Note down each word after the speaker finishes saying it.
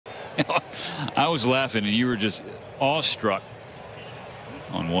I was laughing and you were just awestruck.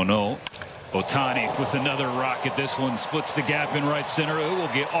 On 1-0, Ohtani with another rocket. This one splits the gap in right center. It will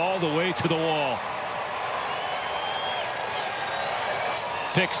get all the way to the wall.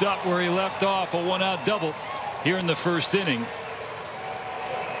 Picks up where he left off, a 1-out double here in the first inning.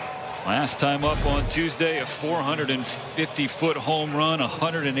 Last time up on Tuesday, a 450-foot home run,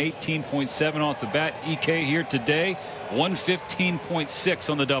 118.7 off the bat. EK here today, 115.6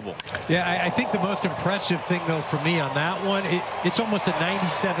 on the double. Yeah, I think the most impressive thing, though, for me on that one, it's almost a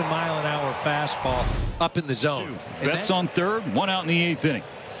 97-mile-an-hour fastball up in the zone. Betts on third, 1 out in the 8th inning.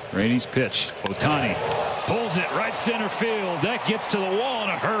 Rainey's pitch. Ohtani pulls it right center field. That gets to the wall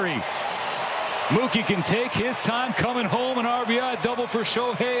in a hurry. Mookie can take his time coming home. An RBI double for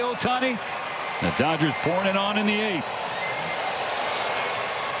Shohei Ohtani. The Dodgers pouring it on in the 8th.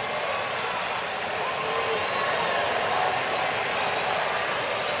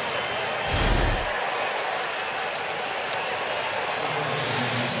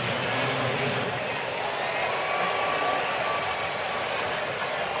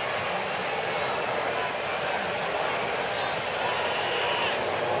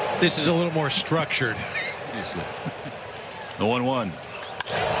 This is a little more structured. The 1-1.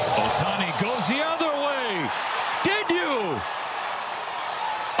 Ohtani goes the other way. Did you?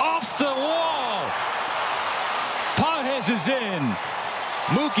 Off the wall. Pages is in.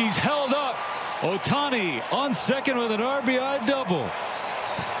 Mookie's held up. Ohtani on second with an RBI double.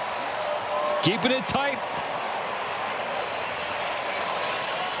 Keeping it tight.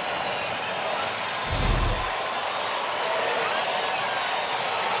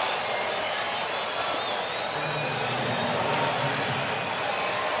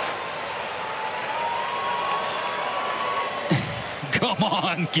 Come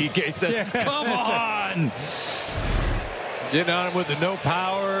on, Kike said. Yeah, come on. Getting on him with the no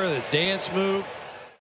power, the dance move.